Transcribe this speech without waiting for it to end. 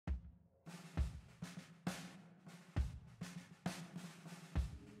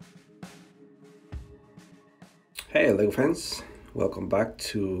Hey Lego fans, welcome back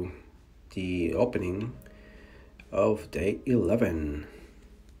to the opening of day 11.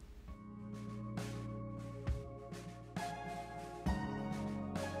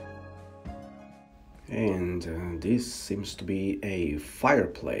 And this seems to be a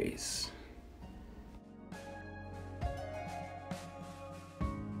fireplace.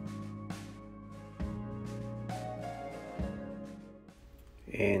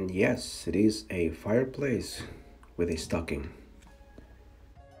 And yes, it is a fireplace with a stocking.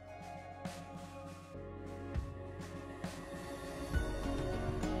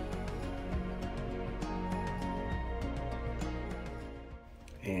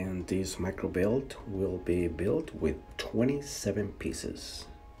 And this micro build will be built with 27 pieces.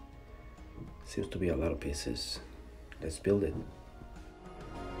 Seems to be a lot of pieces. Let's build it.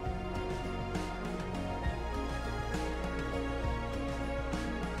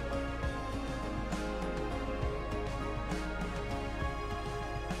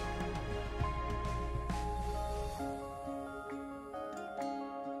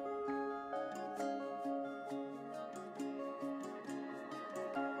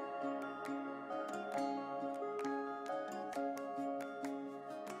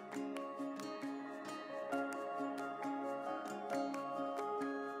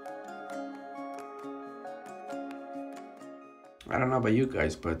 I don't know about you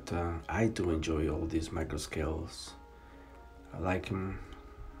guys, but I do enjoy all these micro scales. I like them.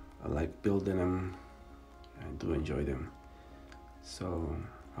 I like building them. I do enjoy them. So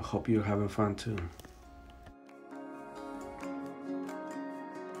I hope you're having fun too.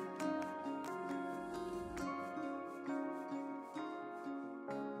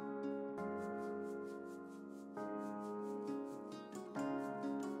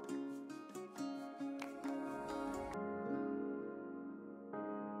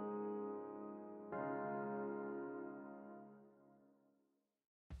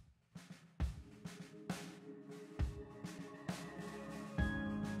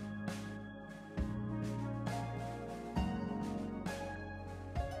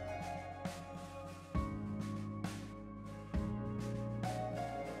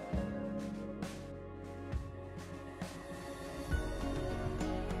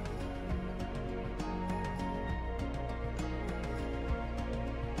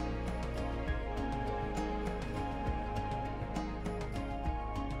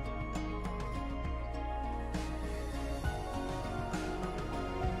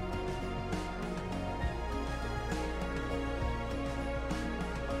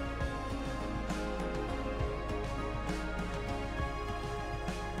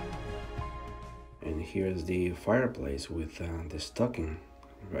 And here's the fireplace with the stocking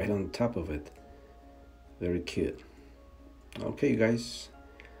right on top of it. Very cute. Okay, guys,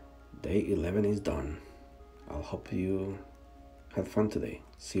 day 11 is done. I'll hope you had fun today.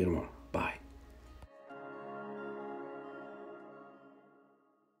 See you tomorrow. Bye.